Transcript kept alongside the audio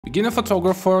Beginner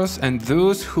photographers and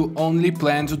those who only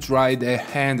plan to try their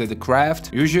hand at the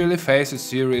craft usually face a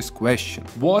serious question.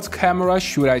 What camera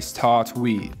should I start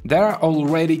with? There are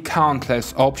already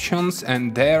countless options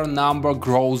and their number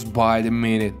grows by the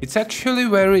minute. It's actually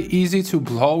very easy to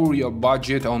blow your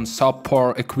budget on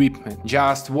subpar equipment.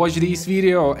 Just watch this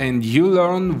video and you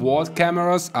learn what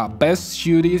cameras are best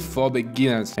suited for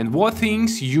beginners and what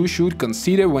things you should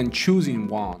consider when choosing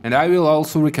one. And I will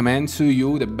also recommend to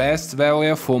you the best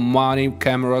value for money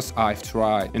cameras I've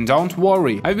tried. And don't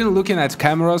worry, I've been looking at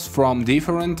cameras from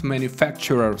different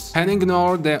manufacturers and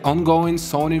ignore the ongoing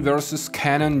Sony versus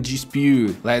Canon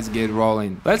dispute. Let's get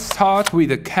rolling. Let's start with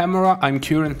the camera I'm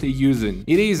currently using.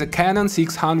 It is a Canon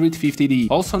 650D,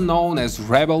 also known as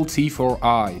Rebel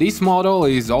T4i. This model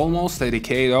is almost a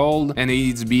decade old and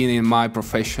it's been in my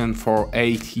profession for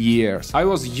 8 years. I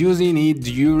was using it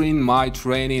during my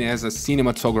training as a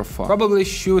cinematographer. Probably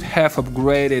should have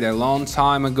upgraded a long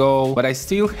time ago, but I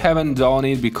still haven't done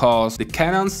it because the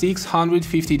Canon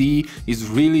 650D is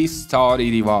really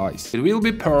sturdy device. It will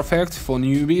be perfect for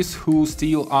newbies who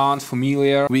still aren't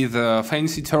familiar with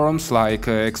fancy terms like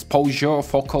exposure,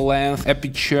 focal length,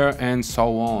 aperture and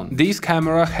so on. This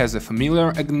camera has a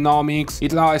familiar ergonomics,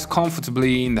 it lies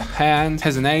comfortably in the hand,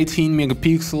 has an 18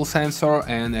 megapixel sensor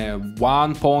and a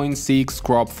 1.6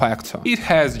 crop factor. It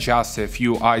has just a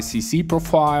few ICC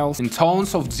profiles in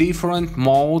tons of different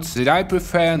modes that I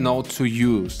prefer not to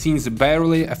use, since they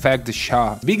barely affect the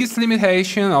shot. Biggest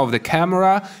limitation of the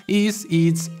camera is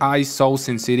its ISO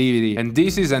sensitivity, and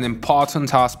this is an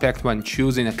important aspect when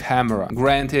choosing a camera.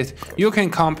 Granted, you can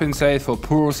compensate for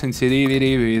poor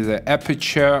sensitivity with the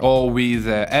aperture or with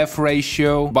the f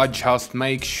ratio, but just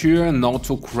make sure not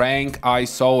to crank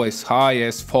ISO as high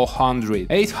as 400.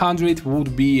 800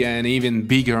 would be an even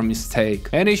bigger mistake.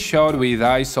 Any shot with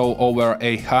ISO over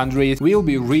 800 will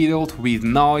be riddled with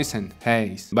noise and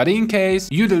haze. But in case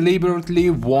you deliberately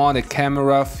want a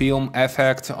camera film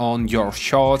effect on your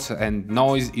shots and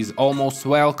noise is almost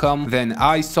welcome, then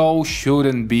ISO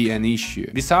shouldn't be an issue.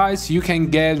 Besides, you can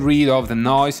get rid of the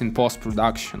noise in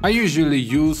post-production. I usually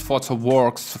use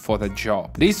PhotoWorks for the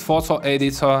job. This photo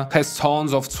editor has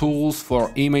tons of tools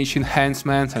for image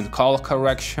enhancement and color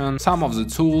correction. Some of the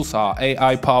tools are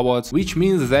AI powered, which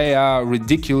means they are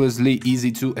ridiculously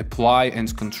easy to apply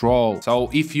and control. So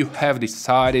if you have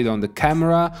decided on the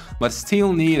camera but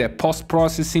still need a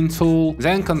post-processing tool,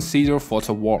 then consider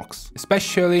PhotoWorks.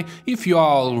 Especially if you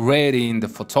are already in the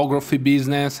photography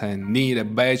business and need a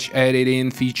batch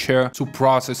editing feature to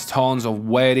process tons of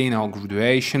wedding or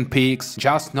graduation pics,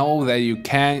 just know that you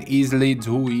can easily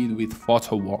do it with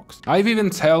PhotoWorks. I've even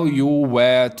tell you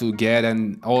where to get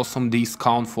an awesome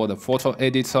discount for the photo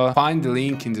editor, find the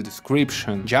link in the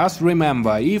description. Just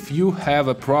remember, if you have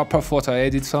a proper photo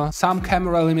editor, some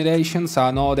camera limitations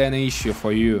are not an issue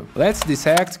for you. Let's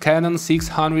dissect Canon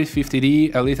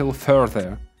 650D a little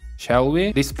further, shall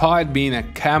we? Despite being a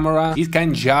camera, it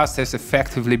can just as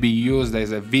effectively be used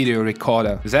as a video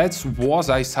recorder. That's what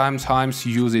I sometimes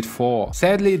use it for.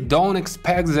 Sadly, don't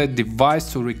expect that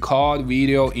device to record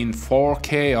video in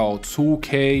 4K or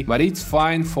 2K, but it's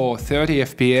fine for 30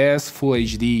 FPS Full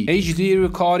HD. HD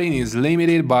recording is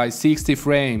limited by 60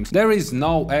 frames. There is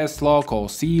no S-Log or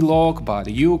C-Log, but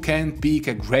you can pick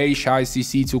a grayish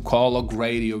ICC to color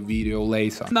grade your video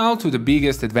later. Now to the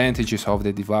biggest advantages of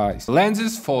the device.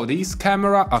 Lenses for this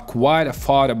camera are quite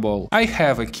affordable. I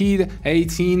have a kit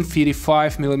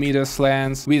 18-55mm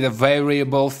lens with a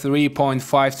variable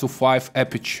 3.5 to 5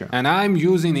 aperture, and I'm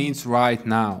using it right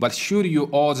now. But should you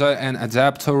order an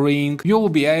adapter ring, you'll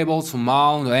be able to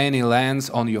mount any lens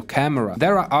on your camera.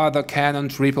 There are other Canon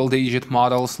triple-digit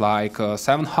models like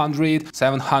 700,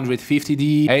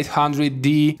 750D,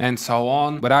 800D and so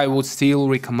on, but I would still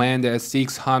recommend a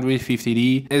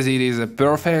 650D as it is a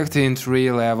perfect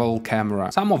entry-level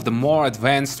camera. Some of the more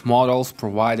advanced models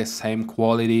provide the same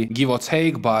quality, give or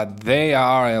take, but they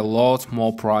are a lot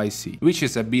more pricey, which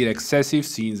is a bit excessive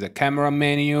since the camera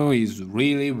menu is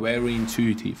really very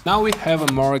intuitive. Now we have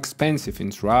a more expensive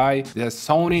in try, the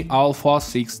Sony Alpha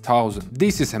 6000.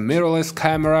 This is a mirrorless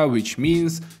camera, which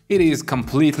means it is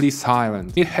completely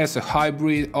silent. It has a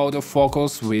hybrid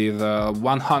autofocus with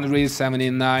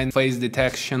 179 phase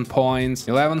detection points,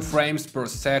 11 frames per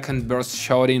second burst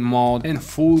shooting mode and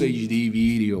Full HD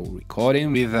video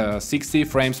recording with 60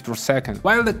 frames per second.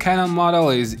 While the Canon model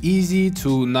is easy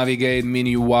to navigate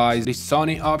menu-wise, the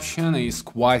Sony option is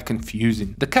quite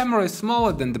confusing. The camera is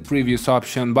smaller than the previous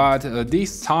option, but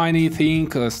this tiny thing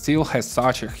still has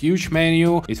such a huge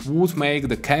menu, it would make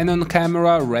the Canon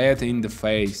camera red in the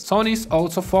face. Sony's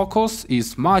autofocus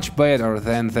is much better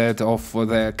than that of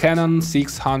the Canon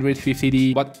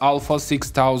 650D, but Alpha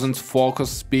 6000 focus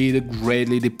speed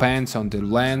greatly depends on the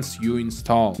lens you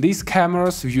install. This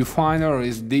camera's viewfinder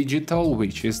is digital,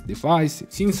 which is divisive.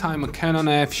 Since I'm a Canon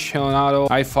aficionado,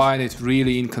 I find it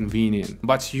really inconvenient,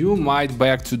 but you might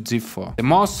beg to differ. The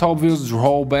most obvious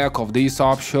drawback of this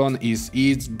option is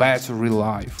its battery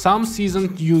life. Some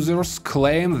seasoned users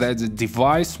claim that the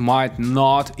device might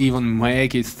not even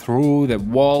make it through the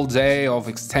whole day of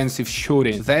extensive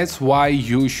shooting. That's why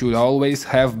you should always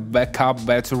have backup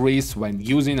batteries when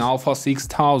using Alpha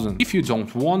 6000 if you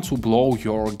don't want to blow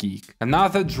your gig.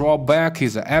 Another drawback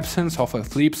is the absence of a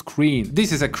flip screen.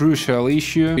 This is a crucial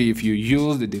issue if you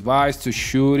use the device to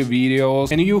shoot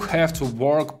videos and you have to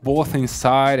work both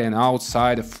inside and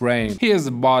outside the frame. Here's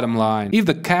the bottom line. If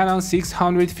the Canon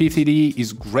 650D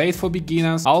is great for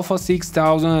beginners, Alpha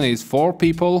 6000 is for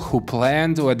people who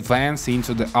plan to advance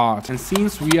into the art. And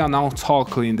since we are now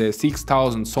talking the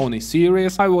 6000 Sony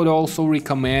series, I would also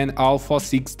recommend Alpha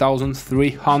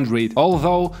 6300,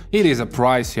 although it is a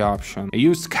pricey option. A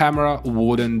used camera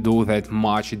wouldn't do that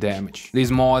much damage. This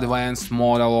more advanced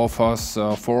model offers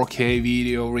 4K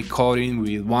video recording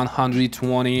with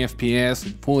 120 FPS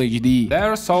and Full HD.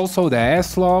 There's also the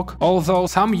S-Log, although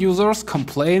some users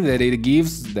complain that it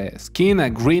gives the skin a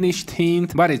greenish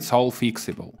tint, but it's all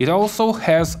fixable. It also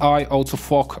has eye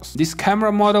autofocus. This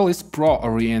camera model is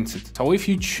pro-oriented, so if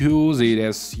you choose it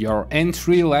as your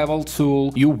entry-level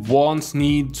tool, you won't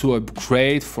need to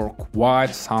upgrade for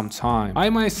quite some time. I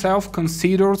myself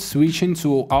considered switching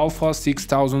to Alpha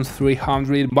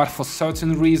 6300, but for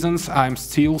certain reasons I'm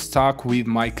still stuck with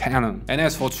my Canon. And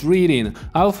as for treating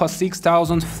Alpha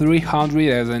 6300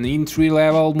 as an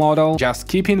entry-level model, just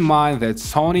keep in mind that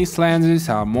Sony's lenses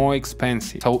are more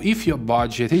expensive, so if your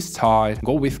budget is tight,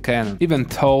 go with Canon, even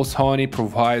though Sony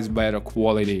provides better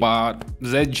quality. But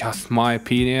that's just my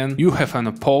opinion. You have an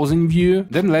opposing view?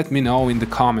 Then let me know in the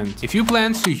comments. If you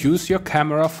plan to use your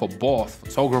camera for both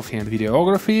photography and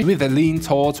videography, with a lean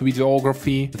towards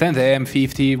videography, then the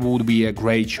M50 would be a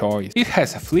great choice. It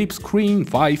has a flip screen,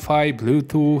 Wi-Fi,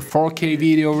 Bluetooth, 4K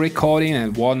video recording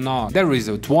and whatnot. There is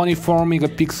a 24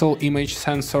 megapixel image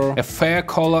sensor, a fair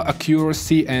color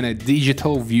accuracy and a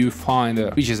digital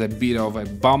viewfinder, which is a bit of a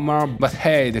bummer, but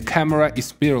hey, the camera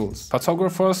is mirrorless.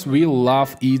 Photographers will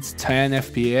love its 10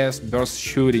 FPS burst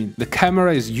shooting. The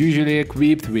camera is usually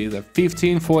equipped with a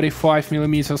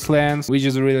 15-45mm lens, which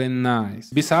is really nice.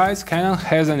 Besides, Canon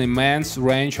has an immense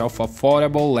range of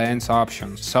affordable lens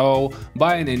options, so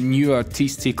buying a new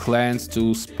artistic lens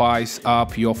to spice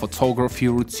up your photography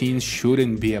routine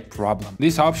shouldn't be a problem.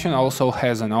 This option also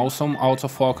has an awesome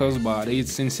autofocus, but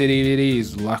its sensitivity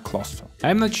is lackluster.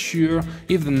 I'm not sure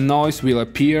if the noise will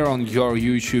appear on your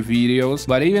YouTube videos,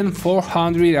 but even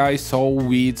 400 ISO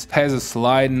widths has a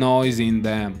slight noise in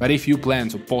them. But if you plan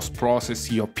to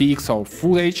post-process your pics or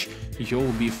footage,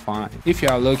 you'll be fine. If you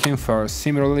are looking for a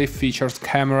similarly featured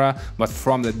camera but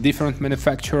from a different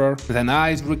manufacturer, then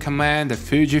I'd recommend the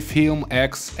Fujifilm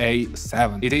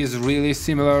X-A7. It is really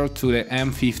similar to the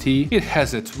M50. It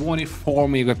has a 24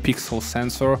 megapixel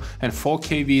sensor and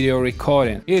 4K video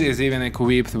recording. It is even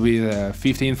equipped with a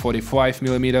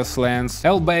 15-45mm lens,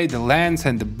 albeit the lens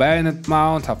and the bayonet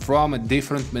mount are from a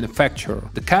different manufacturer.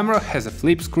 The camera has a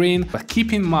flip screen, but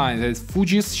keep in mind that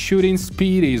Fuji's shooting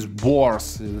speed is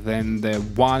worse than the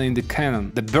one in the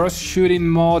Canon. The burst shooting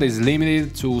mode is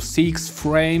limited to 6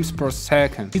 frames per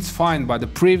second. It's fine, but the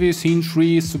previous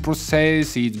entry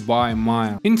supersedes it by a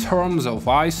mile. In terms of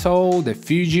ISO, the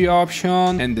Fuji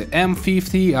option and the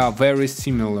M50 are very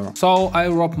similar. So I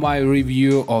wrap my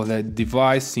review of the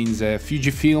device since the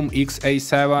Fujifilm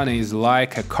X-A7 is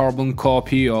like a carbon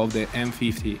copy of the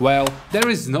M50. Well, there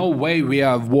is no way we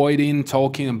are avoiding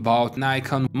talking about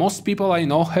Nikon. Most people I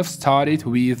know have started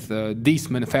with these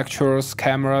manufacturers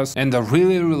cameras and are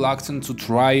really reluctant to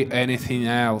try anything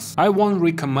else. I won't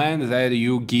recommend that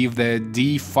you give the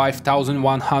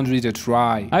D5100 a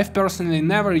try. I've personally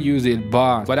never used it,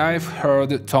 but I've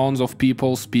heard tons of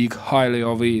people speak highly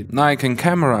of it. Nikon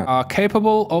cameras are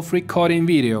capable of recording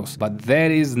videos, but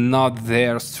that is not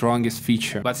their strongest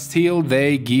feature. But still,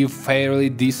 they give fairly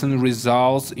decent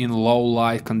results in low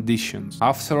light conditions.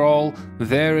 After all,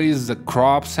 there is the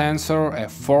crop sensor, a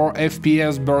 4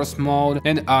 FPS burst mode,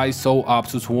 and ISO up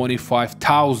to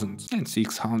 25,000 and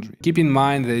 600. Keep in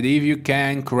mind that if you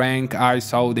can crank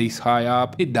ISO this high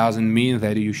up, it doesn't mean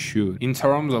that you should. In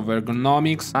terms of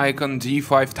ergonomics, Nikon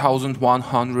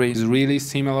D5100 is really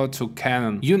similar to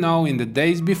Canon. You know, in the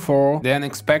days before the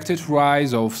unexpected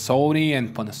rise of Sony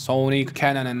and Panasonic,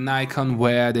 Canon and Nikon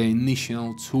were the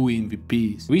initial two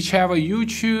MVPs. Whichever you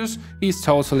choose is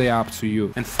totally up to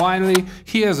you. And finally,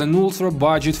 here's an ultra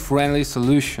budget friendly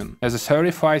solution. As a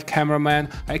certified cameraman,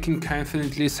 I can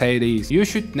confidently say this: you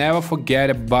should never forget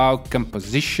about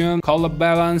composition, color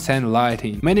balance and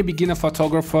lighting. Many beginner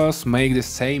photographers make the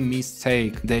same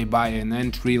mistake. They buy an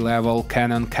entry-level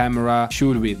Canon camera,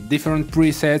 shoot with different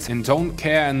presets and don't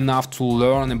care enough to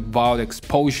learn about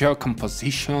exposure,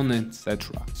 composition,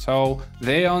 etc. So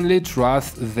they only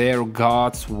trust their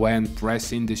guts when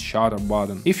pressing the shutter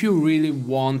button. If you really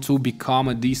want to become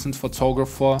a decent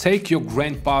photographer, take your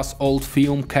grandpa's old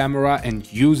film camera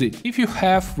and use it. If you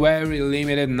have very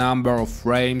limited number of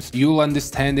frames, you'll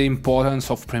understand the importance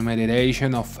of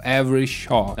premeditation of every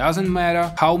shot. Doesn't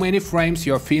matter how many frames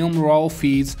your film roll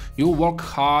fits, you'll work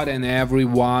hard in every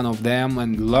one of them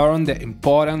and learn the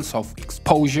importance of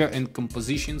exposure and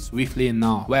composition swiftly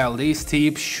enough. Well, these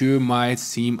tips sure might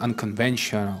seem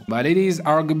unconventional, but it is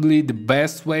arguably the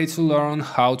best way to learn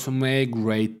how to make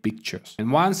great pictures.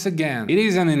 And once again, it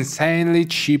is an insanely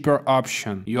cheaper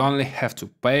option. You only have to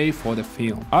pay for the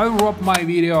film. I'll wrap my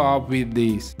video up with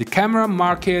this. The camera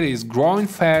market is growing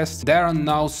fast. There are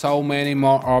now so many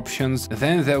more options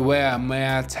than there were a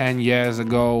mere 10 years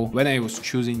ago when I was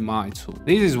choosing my tool.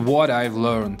 This is what I've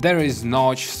learned. There is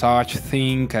no such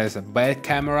thing as a bad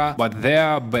camera, but there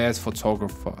are bad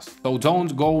photographers. So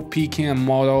don't go picking a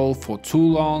model for too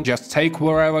long. Just take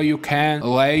wherever you can,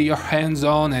 lay your hands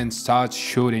on and start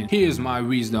shooting. Here's my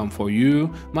wisdom for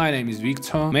you. My name is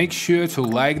Victor. Make sure to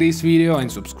like this video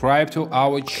and subscribe to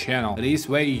our channel. This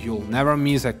way you'll never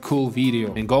miss a cool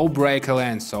video and go break a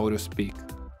lens, so to speak.